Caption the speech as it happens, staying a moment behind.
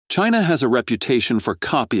China has a reputation for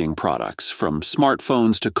copying products, from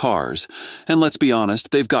smartphones to cars, and let's be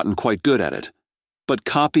honest, they've gotten quite good at it. But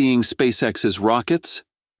copying SpaceX's rockets?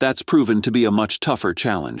 That's proven to be a much tougher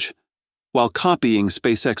challenge. While copying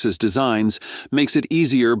SpaceX's designs makes it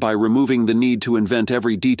easier by removing the need to invent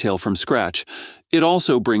every detail from scratch, it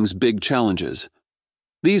also brings big challenges.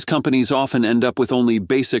 These companies often end up with only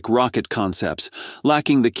basic rocket concepts,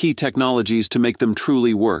 lacking the key technologies to make them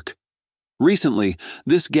truly work. Recently,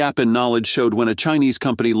 this gap in knowledge showed when a Chinese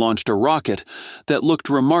company launched a rocket that looked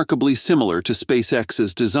remarkably similar to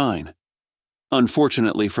SpaceX's design.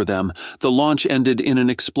 Unfortunately for them, the launch ended in an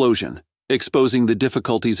explosion, exposing the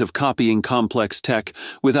difficulties of copying complex tech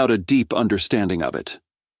without a deep understanding of it.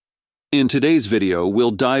 In today's video, we'll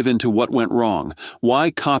dive into what went wrong, why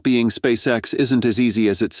copying SpaceX isn't as easy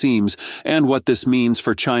as it seems, and what this means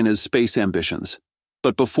for China's space ambitions.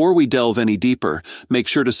 But before we delve any deeper, make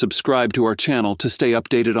sure to subscribe to our channel to stay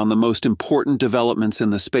updated on the most important developments in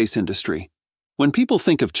the space industry. When people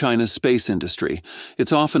think of China's space industry,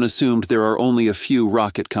 it's often assumed there are only a few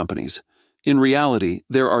rocket companies. In reality,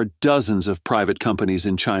 there are dozens of private companies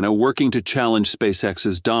in China working to challenge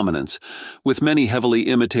SpaceX's dominance, with many heavily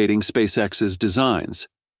imitating SpaceX's designs.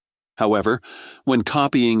 However, when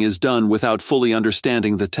copying is done without fully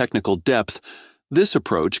understanding the technical depth, this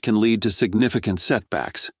approach can lead to significant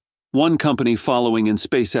setbacks. One company following in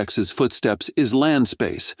SpaceX's footsteps is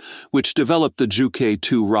Landspace, which developed the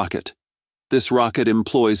Zhuke-2 rocket. This rocket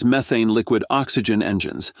employs methane liquid oxygen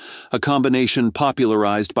engines, a combination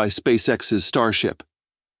popularized by SpaceX's Starship.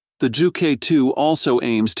 The Zhuke-2 also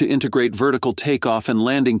aims to integrate vertical takeoff and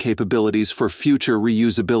landing capabilities for future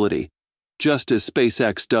reusability, just as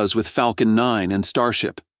SpaceX does with Falcon 9 and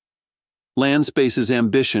Starship. Landspace's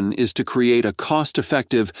ambition is to create a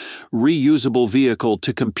cost-effective, reusable vehicle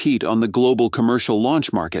to compete on the global commercial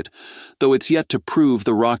launch market, though it's yet to prove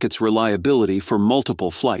the rocket's reliability for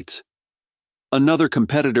multiple flights. Another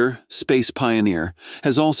competitor, Space Pioneer,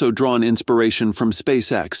 has also drawn inspiration from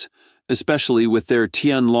SpaceX, especially with their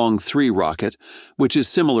Tianlong 3 rocket, which is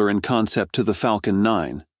similar in concept to the Falcon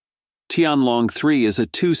 9. Tianlong 3 is a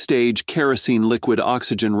two-stage kerosene liquid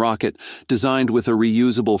oxygen rocket designed with a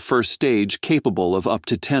reusable first stage capable of up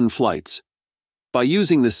to 10 flights. By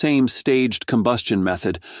using the same staged combustion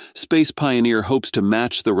method, Space Pioneer hopes to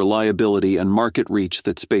match the reliability and market reach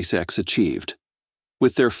that SpaceX achieved.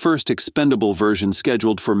 With their first expendable version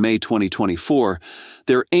scheduled for May 2024,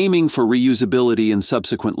 they're aiming for reusability in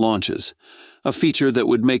subsequent launches, a feature that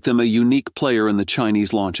would make them a unique player in the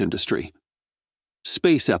Chinese launch industry.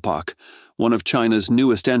 SpaceX's, one of China's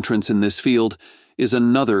newest entrants in this field, is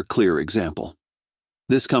another clear example.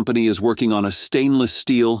 This company is working on a stainless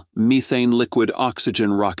steel, methane liquid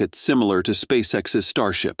oxygen rocket similar to SpaceX's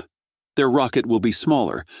Starship. Their rocket will be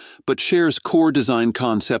smaller, but shares core design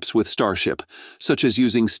concepts with Starship, such as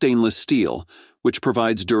using stainless steel, which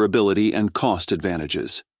provides durability and cost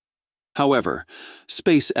advantages. However,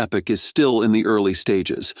 SpaceX is still in the early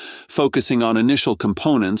stages, focusing on initial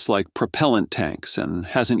components like propellant tanks, and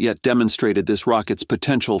hasn't yet demonstrated this rocket's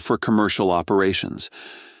potential for commercial operations.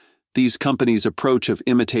 These companies' approach of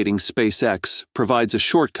imitating SpaceX provides a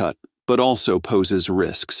shortcut, but also poses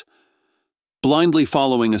risks. Blindly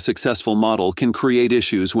following a successful model can create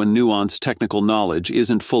issues when nuanced technical knowledge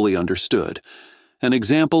isn't fully understood. An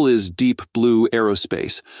example is Deep Blue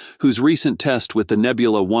Aerospace, whose recent test with the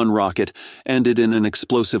Nebula 1 rocket ended in an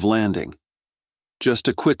explosive landing. Just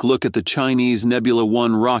a quick look at the Chinese Nebula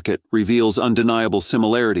 1 rocket reveals undeniable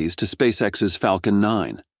similarities to SpaceX's Falcon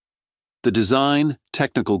 9. The design,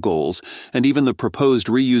 technical goals, and even the proposed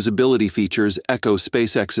reusability features echo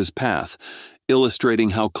SpaceX's path,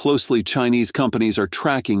 illustrating how closely Chinese companies are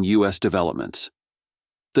tracking U.S. developments.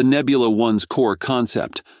 The Nebula 1's core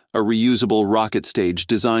concept, a reusable rocket stage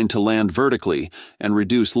designed to land vertically and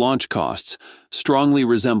reduce launch costs, strongly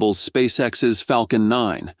resembles SpaceX's Falcon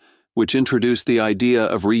 9, which introduced the idea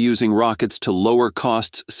of reusing rockets to lower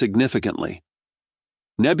costs significantly.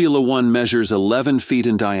 Nebula 1 measures 11 feet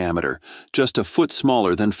in diameter, just a foot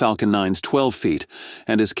smaller than Falcon 9's 12 feet,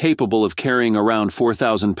 and is capable of carrying around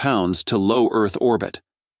 4,000 pounds to low Earth orbit.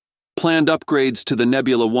 Planned upgrades to the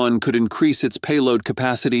Nebula 1 could increase its payload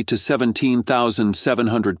capacity to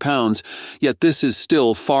 17,700 pounds, yet this is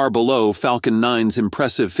still far below Falcon 9's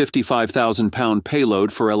impressive 55,000-pound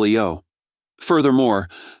payload for LEO. Furthermore,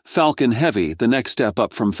 Falcon Heavy, the next step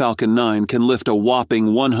up from Falcon 9, can lift a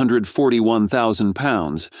whopping 141,000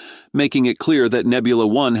 pounds, making it clear that Nebula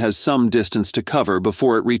 1 has some distance to cover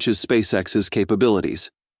before it reaches SpaceX's capabilities.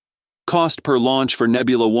 Cost per launch for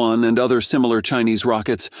Nebula 1 and other similar Chinese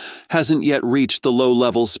rockets hasn't yet reached the low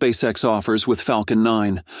levels SpaceX offers with Falcon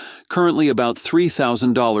 9, currently about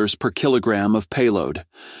 $3,000 per kilogram of payload.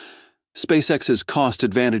 SpaceX's cost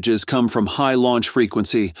advantages come from high launch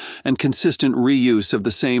frequency and consistent reuse of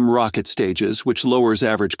the same rocket stages, which lowers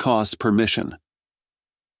average costs per mission.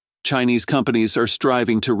 Chinese companies are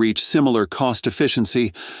striving to reach similar cost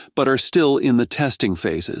efficiency, but are still in the testing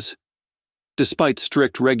phases. Despite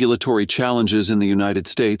strict regulatory challenges in the United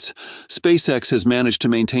States, SpaceX has managed to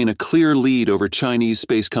maintain a clear lead over Chinese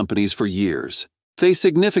space companies for years. They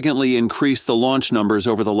significantly increased the launch numbers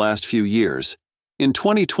over the last few years. In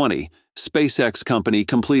 2020, SpaceX company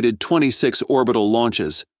completed 26 orbital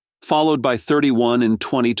launches, followed by 31 in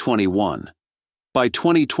 2021. By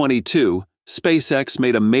 2022, SpaceX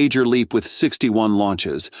made a major leap with 61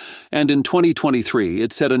 launches, and in 2023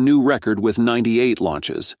 it set a new record with 98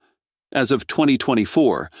 launches. As of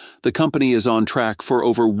 2024, the company is on track for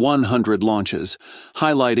over 100 launches,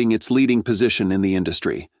 highlighting its leading position in the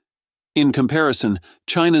industry. In comparison,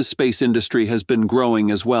 China's space industry has been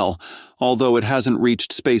growing as well, although it hasn't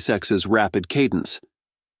reached SpaceX's rapid cadence.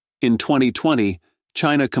 In 2020,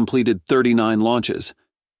 China completed 39 launches.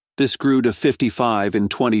 This grew to 55 in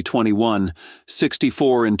 2021,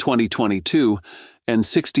 64 in 2022, and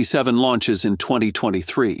 67 launches in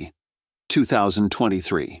 2023.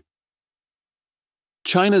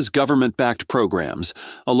 China's government-backed programs,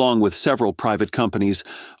 along with several private companies,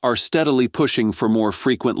 are steadily pushing for more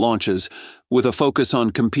frequent launches, with a focus on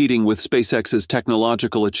competing with SpaceX's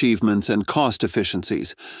technological achievements and cost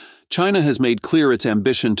efficiencies. China has made clear its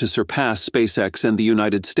ambition to surpass SpaceX and the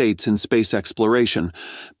United States in space exploration,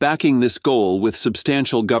 backing this goal with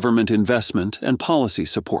substantial government investment and policy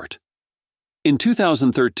support. In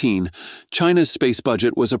 2013, China's space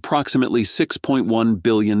budget was approximately $6.1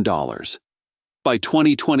 billion. By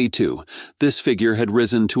 2022, this figure had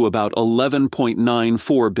risen to about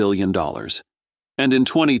 $11.94 billion, and in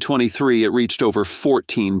 2023 it reached over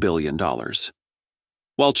 $14 billion.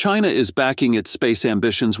 While China is backing its space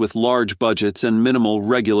ambitions with large budgets and minimal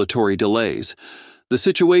regulatory delays, the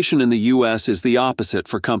situation in the U.S. is the opposite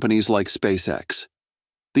for companies like SpaceX.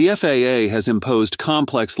 The FAA has imposed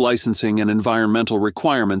complex licensing and environmental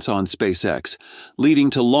requirements on SpaceX, leading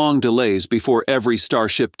to long delays before every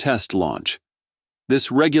Starship test launch. This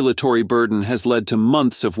regulatory burden has led to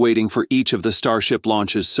months of waiting for each of the Starship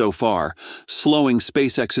launches so far, slowing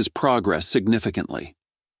SpaceX's progress significantly.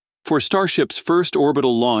 For Starship's first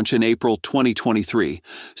orbital launch in April 2023,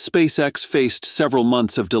 SpaceX faced several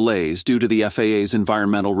months of delays due to the FAA's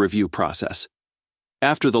environmental review process.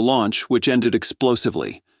 After the launch, which ended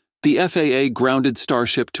explosively, the FAA grounded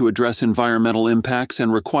Starship to address environmental impacts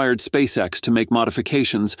and required SpaceX to make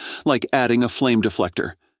modifications like adding a flame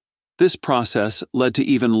deflector. This process led to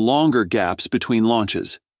even longer gaps between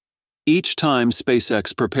launches. Each time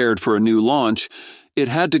SpaceX prepared for a new launch, it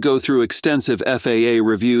had to go through extensive FAA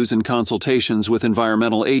reviews and consultations with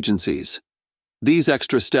environmental agencies. These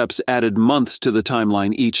extra steps added months to the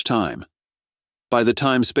timeline each time. By the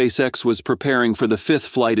time SpaceX was preparing for the fifth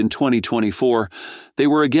flight in 2024, they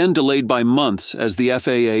were again delayed by months as the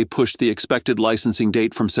FAA pushed the expected licensing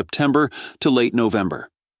date from September to late November.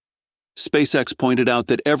 SpaceX pointed out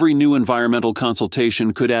that every new environmental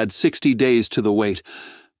consultation could add 60 days to the wait,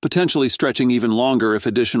 potentially stretching even longer if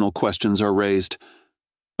additional questions are raised.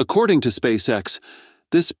 According to SpaceX,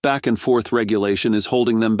 this back-and-forth regulation is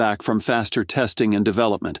holding them back from faster testing and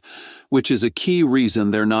development, which is a key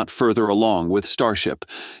reason they're not further along with Starship.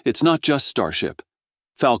 It's not just Starship.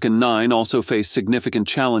 Falcon 9 also faced significant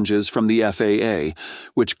challenges from the FAA,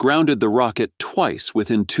 which grounded the rocket twice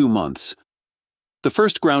within 2 months. The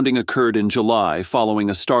first grounding occurred in July following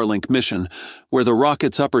a Starlink mission, where the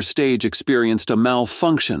rocket's upper stage experienced a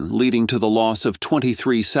malfunction leading to the loss of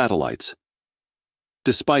 23 satellites.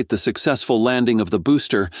 Despite the successful landing of the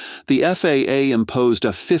booster, the FAA imposed a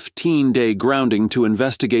 15-day grounding to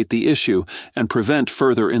investigate the issue and prevent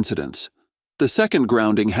further incidents. The second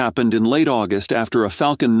grounding happened in late August after a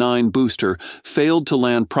Falcon 9 booster failed to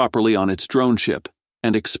land properly on its drone ship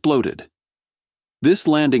and exploded. This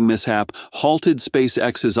landing mishap halted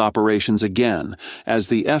SpaceX's operations again, as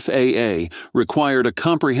the FAA required a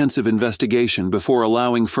comprehensive investigation before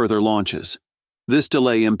allowing further launches. This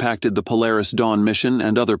delay impacted the Polaris Dawn mission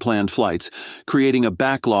and other planned flights, creating a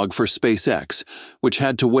backlog for SpaceX, which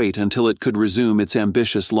had to wait until it could resume its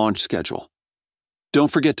ambitious launch schedule.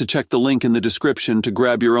 Don't forget to check the link in the description to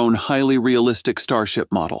grab your own highly realistic Starship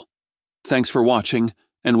model. Thanks for watching,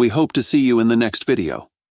 and we hope to see you in the next video.